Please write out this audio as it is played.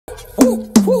Coucou,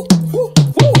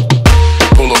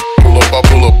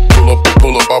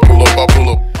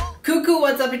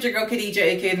 what's up? It's your girl Kadija,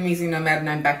 aka the musingknomad, and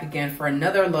I'm back again for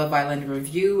another Love Island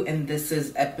review, and this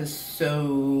is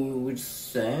episode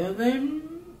 7.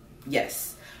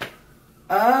 Yes.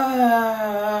 Like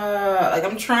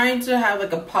I'm trying to have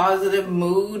like a positive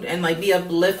mood and like be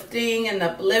uplifting and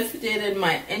uplifted in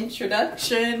my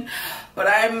introduction, but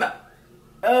I'm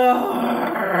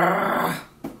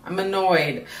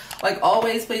annoyed. Like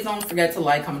always, please don't forget to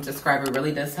like, comment, subscribe. It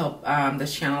really does help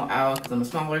this channel out because I'm a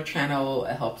smaller channel.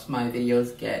 It helps my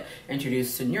videos get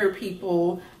introduced to newer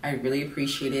people. I really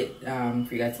appreciate it for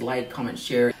you guys to like, comment,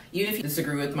 share. Even if you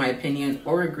disagree with my opinions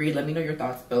or agree, let me know your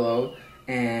thoughts below.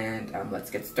 And let's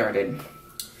get started.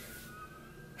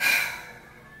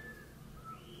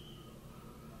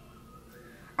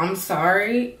 I'm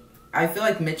sorry. I feel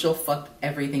like Mitchell fucked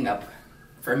everything up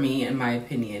for me, in my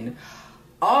opinion.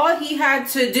 All he had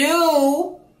to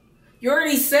do, you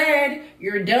already said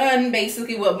you're done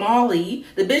basically with Molly.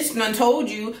 The bitch done told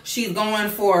you she's going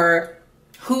for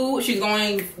who? She's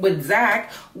going with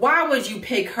Zach. Why would you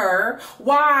pick her?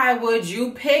 Why would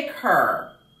you pick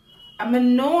her? I'm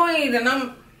annoyed and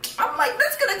I'm like,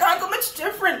 this could have gone so much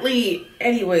differently.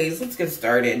 Anyways, let's get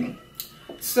started.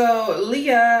 So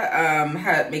Leah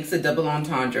makes a double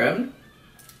entendre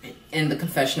in the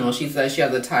confessional. She says she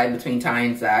has a tie between Ty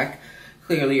and Zach.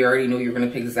 Clearly you already knew you were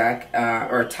gonna pick Zach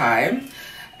or Ty.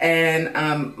 And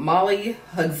Molly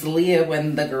hugs Leah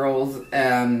when the girls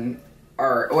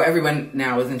or everyone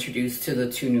now is introduced to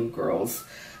the two new girls.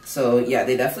 So yeah,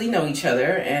 they definitely know each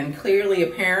other, and clearly,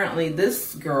 apparently,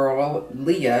 this girl,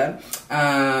 Leah,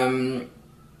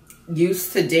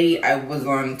 used to date, I was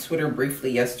on Twitter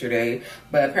briefly yesterday,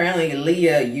 but apparently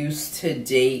Leah used to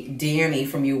date Danny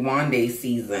from Uwande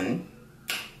season.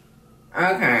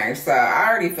 Okay, so I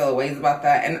already feel ways about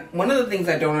that, and one of the things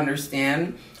I don't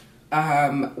understand,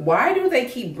 why do they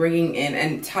keep bringing in,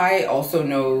 and Ty also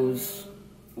knows,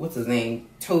 what's his name,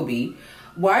 Toby.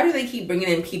 Why do they keep bringing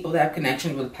in people that have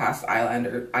connections with past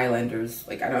Islanders?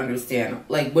 Like, I don't understand.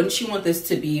 Like, wouldn't you want this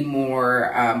to be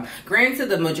more, granted,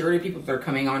 the majority of people that are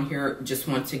coming on here just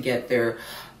want to get their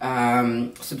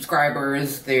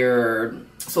subscribers, their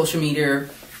social media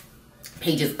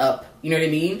pages up, you know what I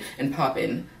mean? And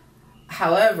popping.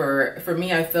 However, for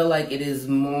me, I feel like it is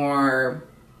more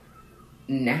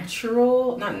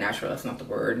natural. Not natural, that's not the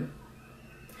word.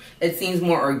 It seems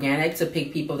more organic to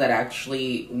pick people that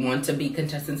actually want to be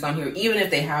contestants on here, even if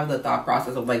they have the thought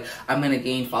process of like, I'm going to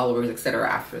gain followers, etc.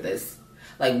 after this.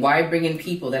 Like, why bring in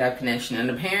people that have connection? And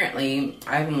apparently,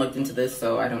 I haven't looked into this,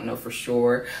 so I don't know for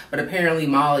sure. But apparently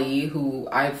Molly, who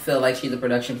I feel like she's a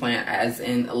production plant as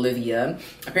in Olivia,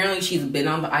 apparently she's been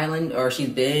on the island, or she's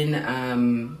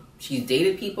been, she's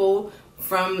dated people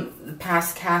from the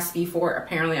past cast before.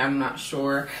 Apparently, I'm not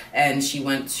sure. And she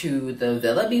went to the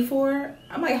villa before.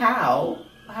 I'm like, how?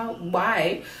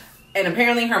 Why? And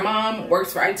apparently her mom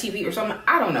works for ITV or something.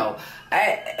 I don't know.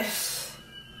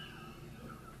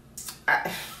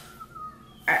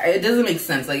 It doesn't make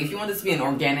sense. Like, if you want this to be an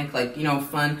organic, like, you know,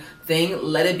 fun thing,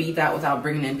 let it be that without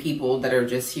bringing in people that are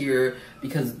just here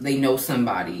because they know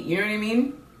somebody. You know what I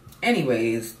mean?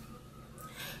 Anyways.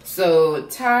 So,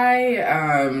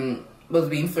 Ty, was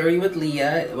being flirty with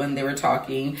Leah when they were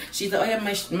talking. She's like, oh yeah,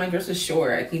 my dress is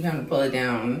short. I keep having to pull it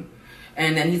down.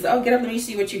 And then he's like, oh, get up, let me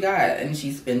see what you got. And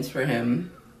she spins for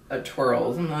him,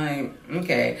 twirls. I'm like,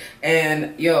 okay.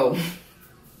 And yo,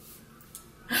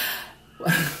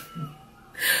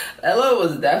 Ella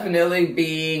was definitely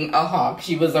being a hawk.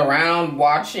 She was around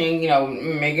watching, you know,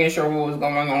 making sure what was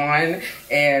going on.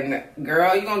 And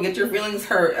girl, you're gonna get your feelings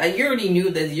hurt. Like, you already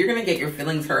knew this. You're gonna get your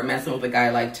feelings hurt messing with a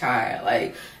guy like Ty.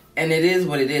 Like, and it is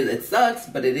what it is. It sucks,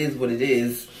 but it is what it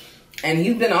is. And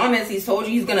he's been honest. He's told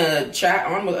you he's gonna chat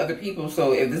on with other people.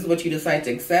 So if this is what you decide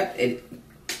to accept, it,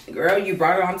 girl, you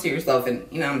brought it onto yourself. And,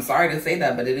 you know, I'm sorry to say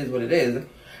that, but it is what it is.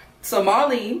 So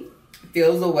Molly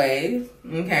feels away.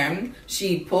 Okay.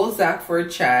 She pulls Zach for a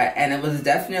chat, and it was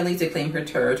definitely to claim her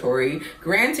territory.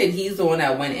 Granted, he's the one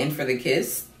that went in for the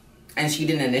kiss, and she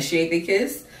didn't initiate the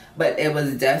kiss. But it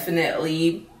was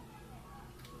definitely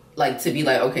like to be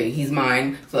like, okay, he's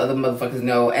mine, so other motherfuckers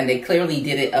know. And they clearly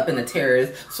did it up in the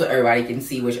terrace so everybody can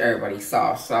see, which everybody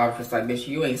saw. So I was just like, bitch,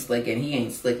 you ain't slick, and he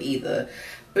ain't slick either.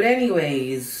 But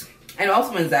anyways, and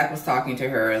also when Zach was talking to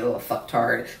her, a little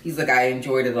fucktard, he's like, I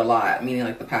enjoyed it a lot, meaning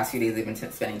like the past few days they've been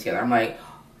spending together. I'm like,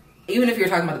 even if you're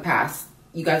talking about the past,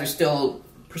 you guys are still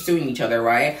pursuing each other,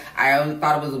 right? I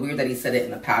thought it was weird that he said it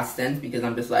in the past tense, because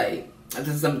I'm just like, if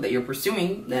this is something that you're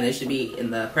pursuing, then it should be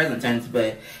in the present tense.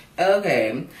 But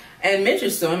Okay. And Mitch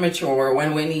is so immature.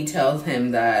 When Whitney tells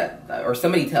him that, or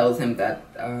somebody tells him that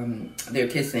they're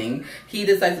kissing, he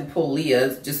decides to pull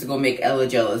Leah just to go make Ella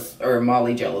jealous, or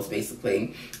Molly jealous,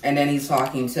 basically. And then he's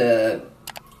talking to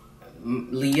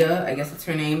Leah, I guess that's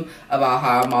her name, about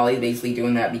how Molly's basically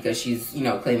doing that because she's, you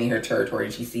know, claiming her territory,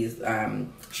 and she sees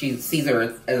her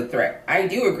as a threat. I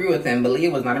do agree with him, but Leah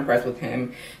was not impressed with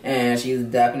him, and she's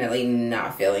definitely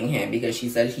not feeling him because she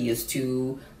said he is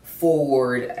too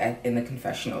forward in the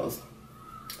confessionals.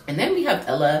 And then we have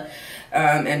Ella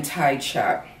and Ty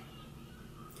chat.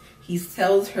 He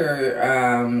tells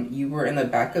her, you were in the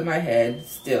back of my head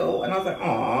still. And I was like,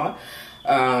 aw.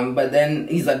 But then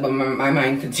he's like, but my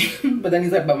mind could change. But then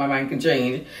he's like, but my mind can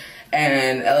change.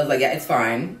 And Ella's like, yeah, it's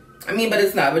fine. I mean, but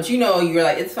it's not. But you know, you were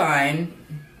like, it's fine.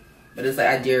 But it's like,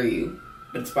 I dare you.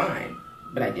 But it's fine.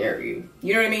 But I dare you.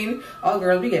 You know what I mean? Oh,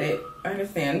 girls, we get it. I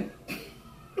understand.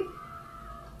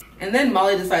 And then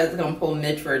Molly decides to come pull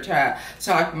Mitch for a chat,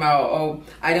 talking about, oh,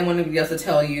 I didn't want anybody else to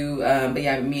tell you, but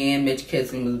yeah, me and Mitch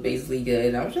kissing was basically good.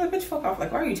 And I was just like, bitch, fuck off.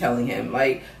 Like, why are you telling him?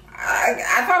 Like,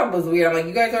 I thought it was weird. I'm like,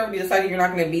 you guys already decided you're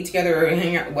not going to be together or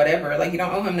hang out, whatever. Like, you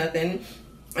don't owe him nothing.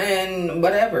 And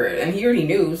whatever. And he already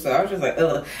knew, so I was just like,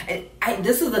 ugh. And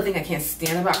this is the thing I can't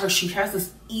stand about her. She has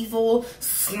this evil,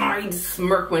 snarly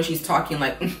smirk when she's talking,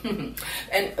 like,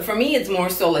 and for me, it's more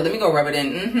so like, let me go rub it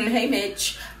in. Hey,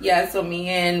 Mitch. Yeah, so me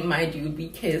and my dude, we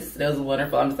kissed. That was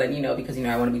wonderful. I'm just like, you know, because, you know,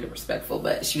 I want to be respectful.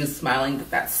 But she was smiling with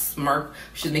that smirk.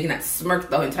 She was making that smirk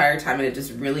the entire time, and it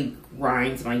just really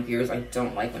grinds my gears. I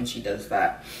don't like when she does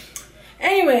that.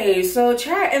 Anyway, so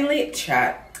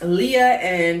Leah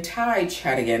and Ty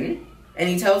chat again, and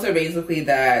he tells her basically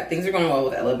that things are going well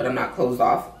with Ella, but I'm not closed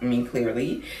off. I mean,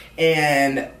 clearly.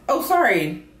 And, oh,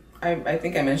 sorry. I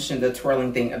think I mentioned the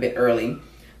twirling thing a bit early.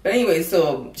 But anyway,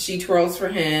 so she twirls for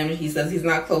him. He says he's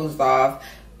not closed off.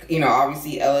 You know,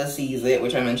 obviously Ella sees it,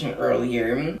 which I mentioned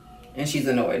earlier, and she's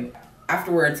annoyed.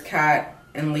 Afterwards, Kat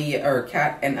and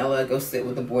Ella go sit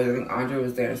with the boys. I think Andre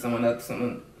was there and someone else, I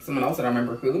don't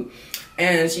remember who.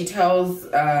 And she tells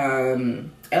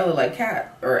Ella, like,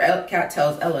 Kat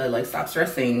tells Ella, like, stop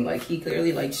stressing. Like, he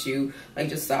clearly likes you. Like,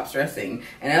 just stop stressing.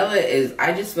 And Ella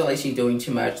I just feel like she's doing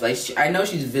too much. Like, I know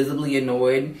she's visibly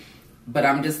annoyed, but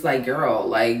I'm just like, girl,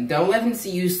 like, don't let him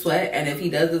see you sweat. And if he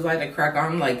does decide to crack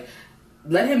on, like,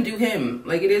 let him do him.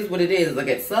 Like, it is what it is. Like,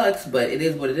 it sucks, but it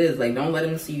is what it is. Like, don't let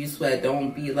him see you sweat.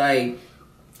 Don't be like,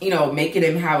 you know, making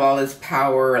him have all this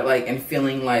power, like, and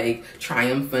feeling like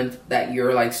triumphant that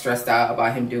you're like stressed out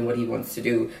about him doing what he wants to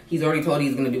do. He's already told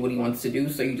he's gonna do what he wants to do,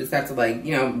 so you just have to, like,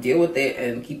 you know, deal with it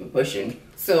and keep it pushing.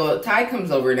 So Ty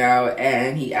comes over now,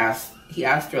 and he asked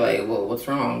her, like, well, what's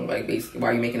wrong? Like, basically, why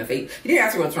are you making a face? He didn't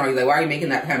ask her what's wrong. He's like, why are you making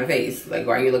that kind of face? Like,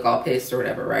 why you look all pissed or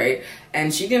whatever, right?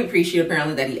 And she didn't appreciate,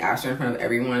 apparently, that he asked her in front of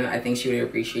everyone. I think she would have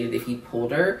appreciated if he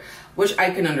pulled her, which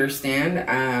I can understand.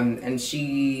 And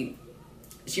she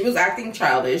was acting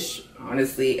childish,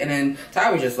 honestly. And then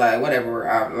Ty was just like, whatever,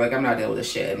 like, I'm not dealing with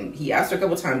this shit. And he asked her a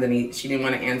couple times, and she didn't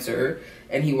want to answer,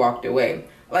 and he walked away.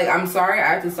 Like, I'm sorry,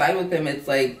 I have to side with him. It's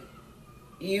like,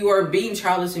 you are being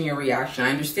childish in your reaction.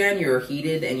 I understand you're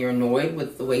heated and you're annoyed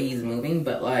with the way he's moving,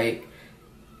 but, like,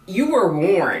 you were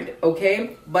warned,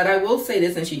 okay? But I will say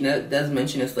this, and she does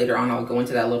mention this later on. I'll go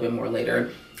into that a little bit more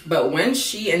later. But when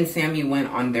she and Sammy went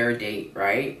on their date,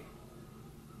 right?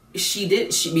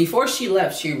 Before she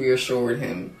left, she reassured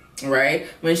him, right?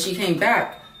 When she came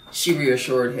back, she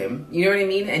reassured him. You know what I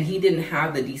mean? And he didn't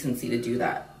have the decency to do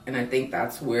that. And I think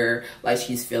that's where, like,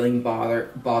 she's feeling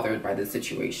bothered by the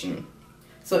situation.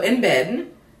 So in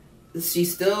bed,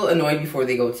 she's still annoyed before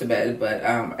they go to bed, but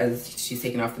as she's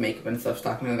taking off the makeup and stuff,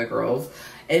 talking to the girls.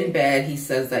 In bed, he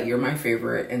says that you're my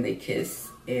favorite, and they kiss.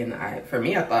 And for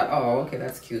me, I thought, oh, okay,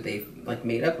 that's cute. They, like,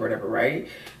 made up or whatever, right?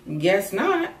 Guess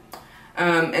not.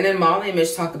 And then Molly and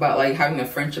Mitch talk about, like, having a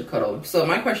friendship cuddle. So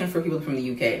my question for people from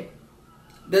the UK,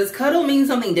 does cuddle mean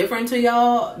something different to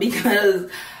y'all? Because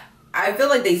I feel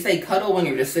like they say cuddle when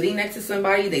you're just sitting next to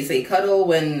somebody. They say cuddle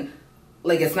when,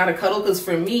 like, it's not a cuddle. Because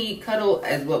for me, cuddle,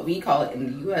 as what we call it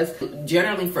in the US,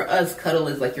 generally for us, cuddle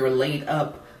is like you're laid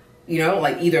up, you know,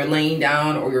 like either laying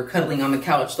down or you're cuddling on the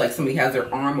couch, like somebody has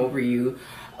their arm over you.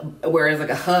 Whereas,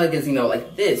 like, a hug is, you know,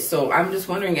 like this. So I'm just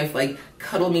wondering if, like,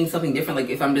 cuddle means something different.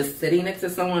 Like, if I'm just sitting next to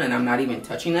someone and I'm not even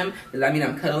touching them, does that mean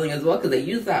I'm cuddling as well? Because they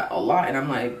use that a lot, and I'm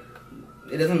like,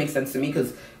 it doesn't make sense to me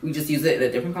because we just use it in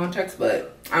a different context.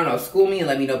 But I don't know, school me and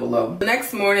let me know below. The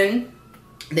next morning,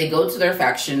 they go to their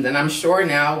factions, and I'm sure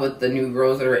now with the new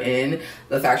girls that are in,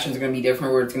 the factions are going to be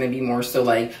different, where it's going to be more so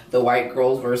like the white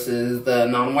girls versus the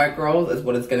non-white girls is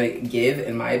what it's going to give,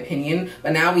 in my opinion.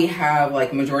 But now we have,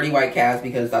 like, majority white cast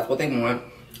because that's what they want.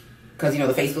 because, you know,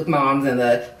 the Facebook moms and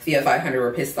the Thea 500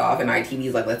 were pissed off, and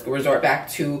ITV's like, let's resort back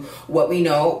to what we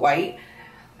know, white.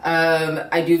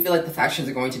 I do feel like the factions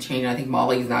are going to change, and I think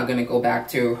Molly's not going to go back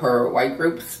to her white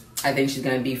groups. I think she's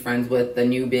going to be friends with the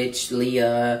new bitch,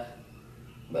 Leah,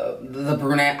 the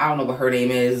brunette, I don't know what her name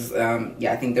is.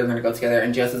 Yeah, I think they're going to go together,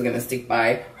 and Jess is going to stick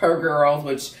by her girls,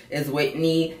 which is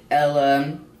Whitney,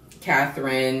 Ella,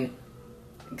 Catherine,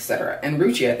 etc. And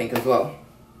Ruchi, I think, as well.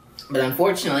 But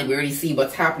unfortunately, we already see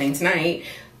what's happening tonight.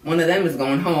 One of them is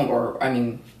going home, or, I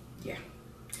mean, yeah.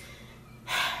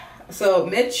 So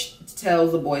Mitch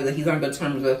tells the boys that he's on good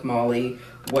terms with Molly,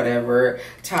 whatever.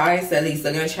 Ty says he's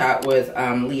still gonna chat with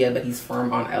Leah, but he's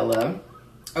firm on Ella.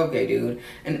 Okay, dude.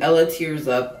 And Ella tears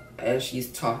up as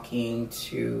she's talking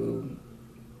to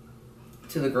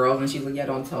the girls, and she's like, yeah,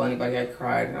 don't tell anybody I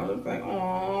cried. And I was like,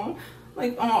 oh,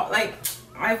 like,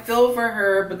 I feel for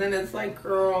her, but then it's like,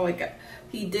 girl, like,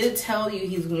 he did tell you,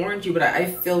 he's warned you, but I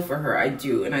feel for her, I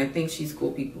do, and I think she's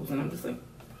cool people, and I'm just like,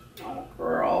 oh,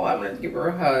 girl, I'm gonna give her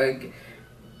a hug.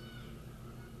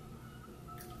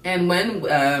 And when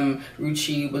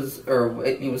Ruchi was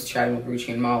chatting with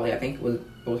Ruchi and Molly, I think it was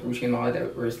both Ruchi and Molly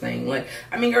that were saying, like,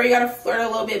 I mean, girl, you gotta flirt a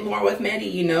little bit more with Medi,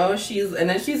 you know? And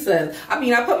then she says, I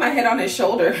mean, I put my head on his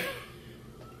shoulder.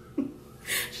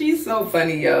 She's so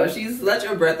funny, yo. She's such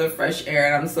a breath of fresh air,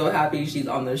 and I'm so happy she's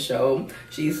on the show.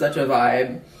 She's such a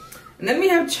vibe. And then we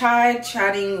have Chai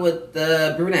chatting with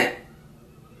the brunette.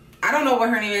 I don't know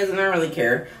what her name is, and I don't really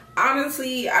care.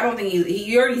 Honestly, I don't think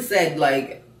he already said,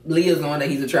 like, Leah's the one that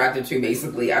he's attracted to,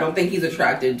 basically. I don't think he's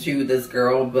attracted to this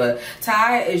girl, but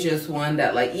Ty is just one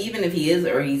that, like, even if he is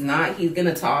or he's not, he's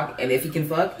gonna talk, and if he can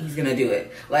fuck, he's gonna do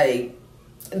it. Like,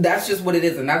 that's just what it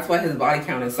is, and that's why his body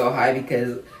count is so high,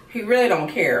 because he really don't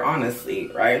care,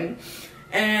 honestly, right?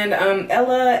 And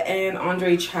Ella and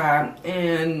Andre chat,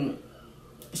 and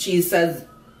she says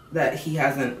that he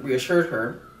hasn't reassured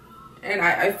her, and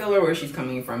I feel her where she's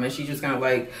coming from, and she's just kind of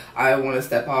like, I want to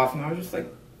step off, and I was just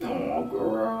like, oh,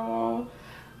 girl.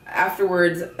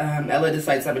 Afterwards, Ella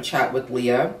decides to have a chat with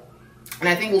Leah, and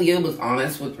I think Leah was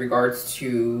honest with regards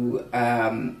to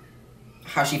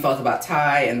how she felt about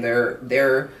Ty and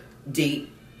their date.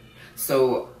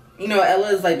 So, you know,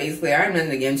 Ella's like, basically, I have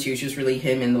nothing against you. It's just really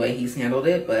him and the way he's handled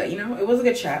it. But, you know, it was a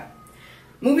good chat.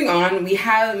 Moving on, we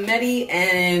have Medi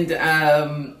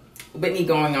and Whitney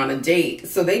going on a date.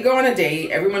 So they go on a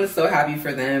date. Everyone is so happy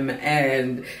for them.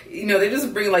 And, you know, they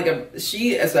just bring like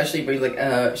she especially brings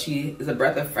like she is a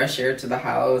breath of fresh air to the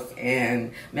house.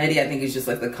 And Medi, I think, is just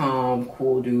like the calm,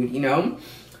 cool dude, you know?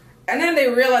 And then they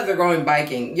realize they're going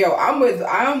biking. Yo, I'm with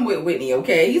Whitney,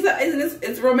 okay?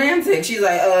 It's romantic. She's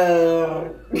like,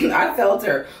 I felt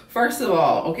her. First of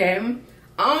all, okay?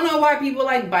 I don't know why people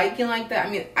like biking like that. I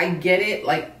mean, I get it.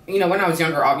 Like, you know, when I was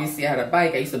younger, obviously I had a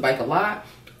bike. I used to bike a lot.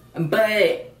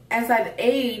 But as I've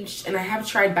aged and I have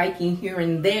tried biking here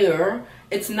and there,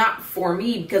 it's not for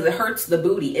me because it hurts the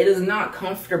booty. It is not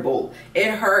comfortable.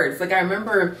 It hurts. Like, I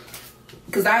remember,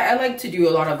 because I like to do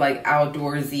a lot of like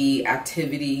outdoorsy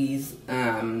activities.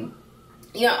 You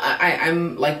know,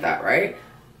 I'm like that, right?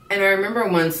 And I remember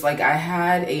once, like,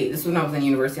 this was when I was in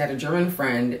university, I had a German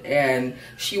friend, and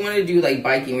she wanted to do like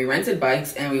biking. We rented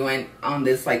bikes and we went on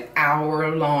this like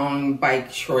hour-long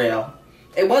bike trail.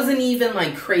 It wasn't even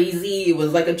like crazy. It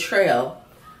was like a trail.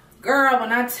 Girl,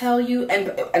 when I tell you, and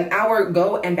an hour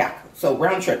go and back. So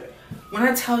round trip. When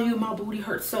I tell you my booty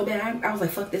hurts so bad, I was like,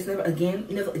 fuck this, never again,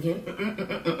 never again.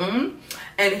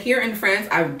 And here in France,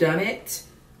 I've done it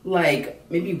like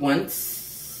maybe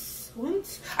once.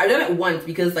 I've done it once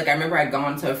because, like, I remember I'd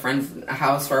gone to a friend's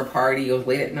house for a party. It was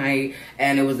late at night,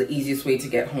 and it was the easiest way to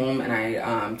get home, and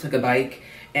I took a bike.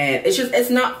 And it's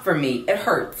not for me. It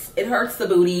hurts. It hurts the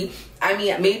booty. I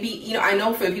mean, maybe, you know, I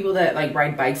know for people that like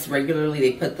ride bikes regularly,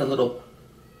 they put the little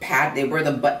pad, they wear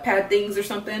the butt pad things or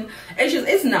something.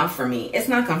 It's not for me. It's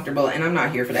not comfortable, and I'm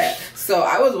not here for that. So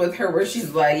I was with her where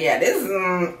she's like, yeah,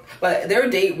 but their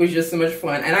date was just so much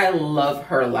fun, and I love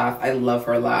her laugh. I love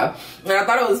her laugh. And I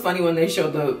thought it was funny when they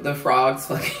showed the frogs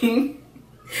fucking,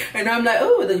 and I'm like,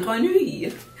 oh, the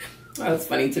grenouille. That's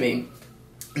funny to me.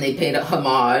 And they paid a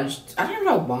homage. I don't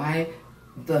know why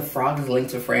the frog is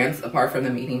linked to France, apart from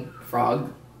them eating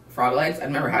frog legs.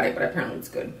 I've never had it, but apparently it's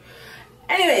good.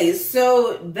 Anyways,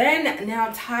 so then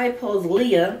now Ty pulls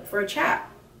Leah for a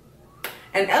chat.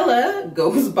 And Ella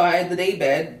goes by the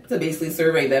daybed to basically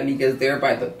survey them because they're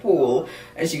by the pool.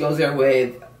 And she goes there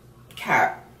with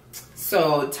Kat.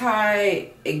 So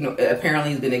Ty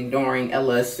apparently has been ignoring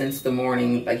Ella since the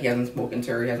morning. Like he hasn't spoken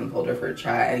to her, he hasn't pulled her for a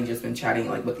chat, and he's just been chatting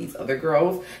like with these other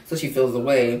girls. So she feels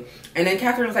away. And then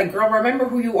Catherine's like, girl, remember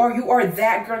who you are. You are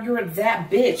that girl. You're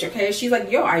that bitch. Okay. She's like,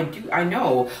 yo, I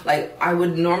know. Like I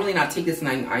would normally not take this, and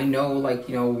I know, like,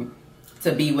 you know,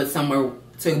 to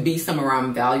be somewhere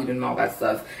I'm valued and all that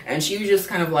stuff. And she was just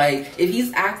kind of like, if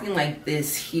he's acting like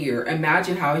this here,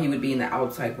 imagine how he would be in the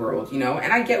outside world, you know?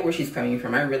 And I get where she's coming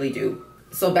from. I really do.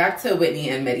 So back to Whitney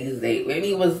and Meddy's date.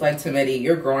 Whitney was like to Meddy,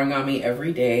 you're growing on me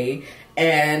every day.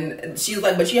 And she's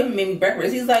like, but you haven't made me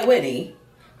breakfast. He's like, Whitney,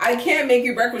 I can't make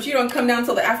you breakfast. You don't come down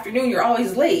till the afternoon. You're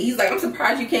always late. He's like, I'm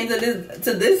surprised you came to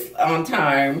this on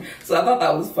time. So I thought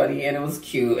that was funny and it was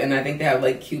cute. And I think they have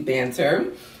like cute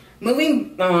banter.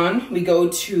 Moving on, we go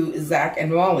to Zach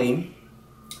and Molly.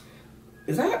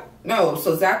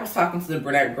 So Zach was talking to the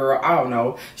brunette girl. I don't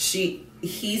know.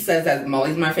 He says that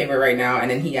Molly's my favorite right now, and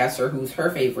then he asks her who's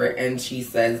her favorite, and she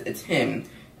says it's him.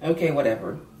 Okay,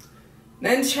 whatever.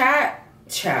 Then chat.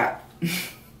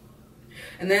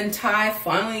 And then Ty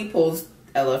finally pulls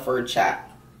Ella for a chat.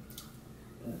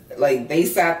 Like, they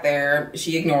sat there,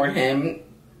 she ignored him,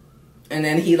 and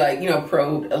then he, like, you know,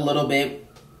 probed a little bit.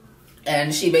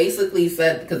 And she basically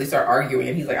said, because they start arguing,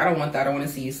 and he's like, I don't want that, I don't want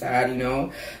to see you sad, you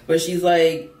know? But she's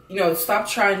like, you know, stop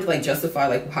trying to, like, justify,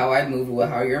 like, how I moved with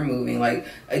how you're moving. Like,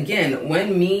 again,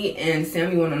 when me and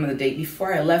Sammy went on the date,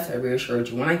 before I left, I reassured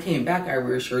you. When I came back, I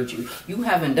reassured you. You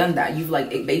haven't done that. You've,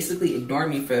 like, basically ignored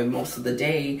me for most of the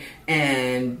day,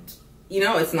 and, you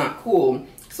know, it's not cool.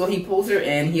 So he pulls her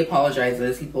in, he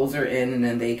apologizes, he pulls her in, and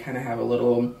then they kind of have a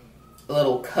little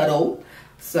cuddle.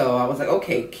 So I was like,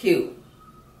 okay, cute.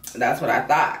 That's what I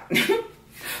thought.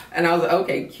 And I was like,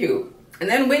 okay, cute. And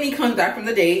then Whitney comes back from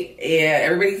the date, and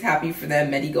everybody's happy for them.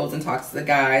 Meddy goes and talks to the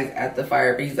guys at the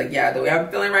fire. But he's like, yeah, the way I'm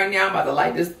feeling right now, I'm about to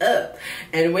light this up.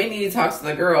 And Whitney talks to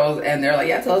the girls, and they're like,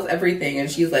 yeah, tell us everything. And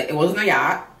she's like, it wasn't a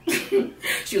yacht.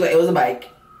 She was like, it was a bike.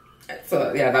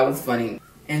 So, yeah, that was funny.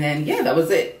 And then, yeah, that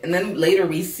was it. And then later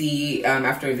we see,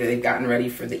 after they've gotten ready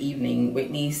for the evening,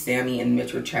 Whitney, Sammy, and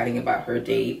Mitch were chatting about her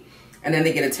date. And then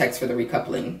they get a text for the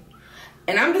recoupling.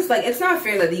 And I'm just like, it's not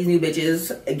fair that these new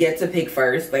bitches get to pick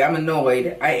first. Like, I'm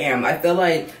annoyed. I am. I feel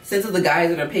like since it's the guys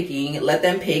that are picking, let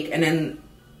them pick, and then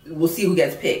we'll see who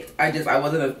gets picked. I'm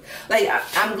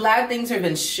glad things have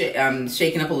been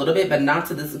shaken up a little bit, but not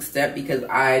to this extent, because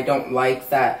I don't like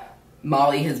that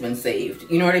Molly has been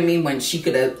saved. You know what I mean? When she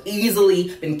could have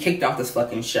easily been kicked off this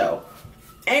fucking show.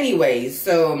 Anyways,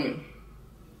 so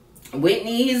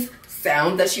Whitney's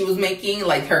sound that she was making,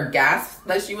 like her gasp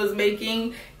that she was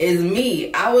making, is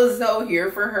me. I was so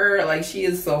here for her. Like, she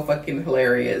is so fucking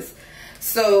hilarious.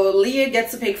 So Leah gets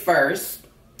to pick first,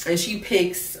 and she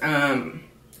picks Ty.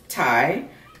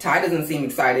 Ty doesn't seem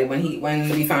excited when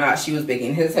we found out she was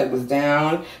picking. His head was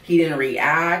down. He didn't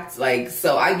react. Like,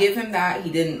 so I give him that.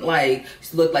 He didn't like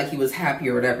look like he was happy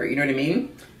or whatever. You know what I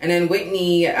mean? And then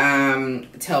Whitney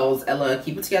tells Ella,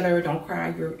 keep it together, don't cry,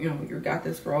 you got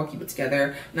this, girl, keep it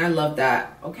together. And I love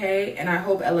that, okay? And I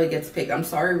hope Ella gets picked. I'm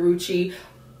sorry, Ruchi.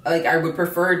 Like, I would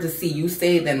prefer to see you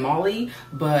stay than Molly,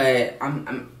 but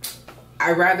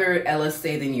I'd rather Ella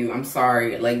stay than you. I'm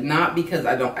sorry. Like, not because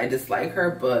I dislike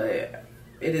her, but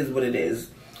it is what it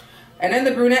is. And then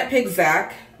the brunette picks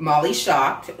Zach. Molly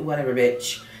shocked, whatever,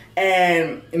 bitch.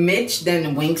 And Mitch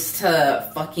then winks to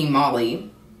fucking Molly.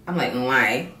 I'm like,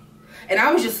 why? And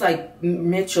I was just like,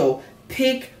 Mitchell,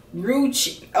 pick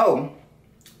Ruchi. Oh,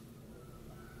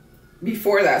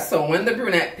 before that, so when the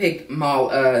brunette picked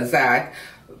Zach,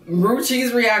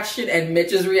 Ruchi's reaction and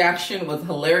Mitch's reaction was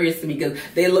hilarious to me, because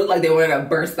they looked like they wanted to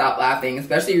burst out laughing,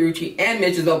 especially Ruchi and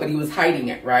Mitch as well, but he was hiding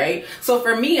it, right? So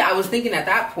for me, I was thinking at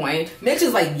that point, Mitch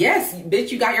is like, yes,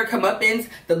 bitch, you got your comeuppance.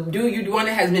 The dude you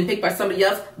wanted has been picked by somebody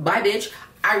else. Bye, bitch.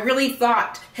 I really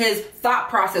thought his thought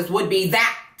process would be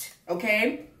that.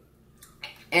 Okay,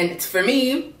 and for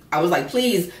me, I was like,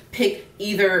 please pick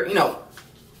either,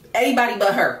 anybody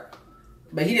but her.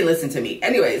 But he didn't listen to me.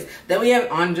 Anyways, then we have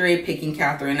Andre picking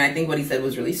Catherine. I think what he said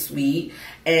was really sweet.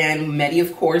 And Meddy,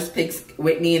 of course, picks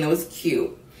Whitney, and it was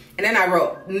cute. And then I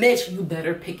wrote, Mitch, you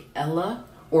better pick Ella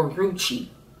or Ruchi.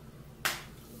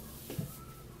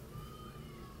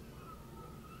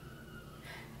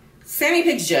 Sammy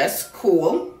picks Jess,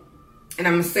 cool. And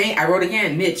I wrote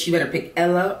again, Mitch, you better pick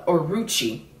Ella or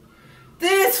Ruchi.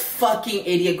 This fucking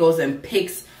idiot goes and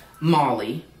picks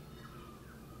Molly.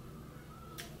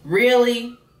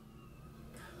 Really?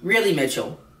 Really,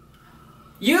 Mitchell?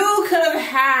 You could have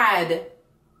had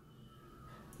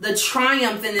the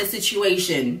triumph in this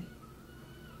situation.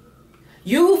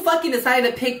 You fucking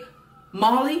decided to pick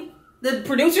Molly? The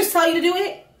producers tell you to do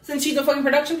it? since she's a fucking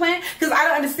production plant? Because I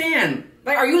don't understand.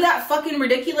 Like, are you that fucking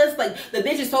ridiculous? Like, the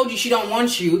bitch has told you she don't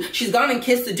want you. She's gone and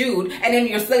kissed a dude. And then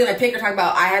you're still gonna pick her talk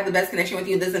about, I had the best connection with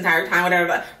you this entire time,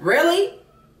 whatever. Really?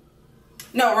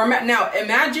 No, now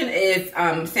imagine if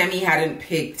Sammy hadn't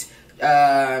picked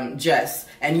Jess.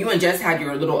 And you and Jess had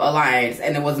your little alliance.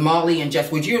 And it was Molly and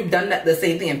Jess. Would you have done the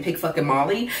same thing and picked fucking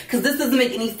Molly? Because this doesn't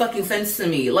make any fucking sense to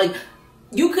me. Like,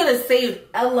 you could have saved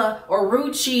Ella or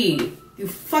Ruchi. You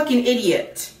fucking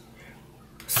idiot.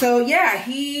 So yeah,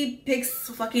 he picks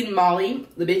fucking Molly.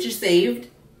 The bitch is saved.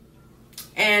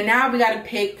 And now we gotta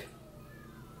pick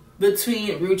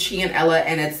between Ruchi and Ella,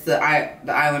 and it's the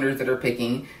Islanders that are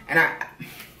picking. And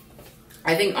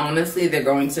I think honestly they're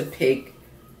going to pick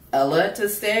Ella to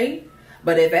stay.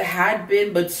 But if it had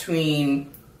been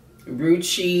between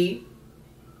Ruchi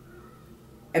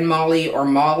and Molly or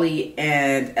Molly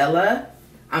and Ella,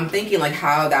 I'm thinking like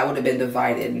how that would have been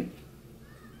divided.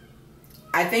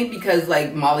 I think because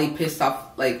like Molly pissed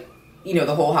off, like, you know,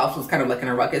 the whole house was kind of like in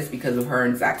a ruckus because of her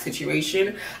and Zach's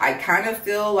situation. I kind of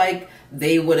feel like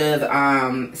they would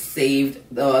have saved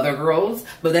the other girls.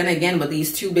 But then again, with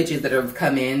these two bitches that have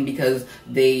come in because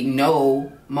they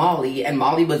know Molly, and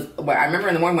Molly was, I remember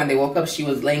in the morning when they woke up, she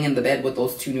was laying in the bed with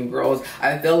those two new girls.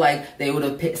 I feel like they would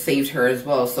have saved her as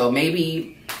well. So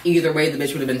maybe either way, the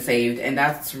bitch would have been saved. And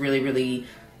that's really, really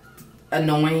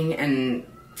annoying. And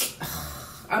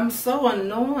I'm so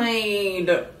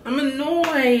annoyed. I'm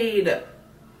annoyed.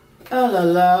 Oh la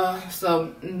la.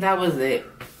 So that was it.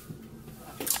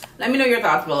 Let me know your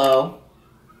thoughts below.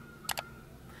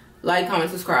 Like,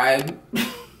 comment, subscribe.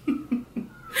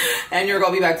 And you're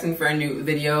gonna be back soon for a new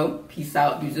video. Peace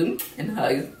out, Boujee, and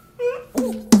hugs.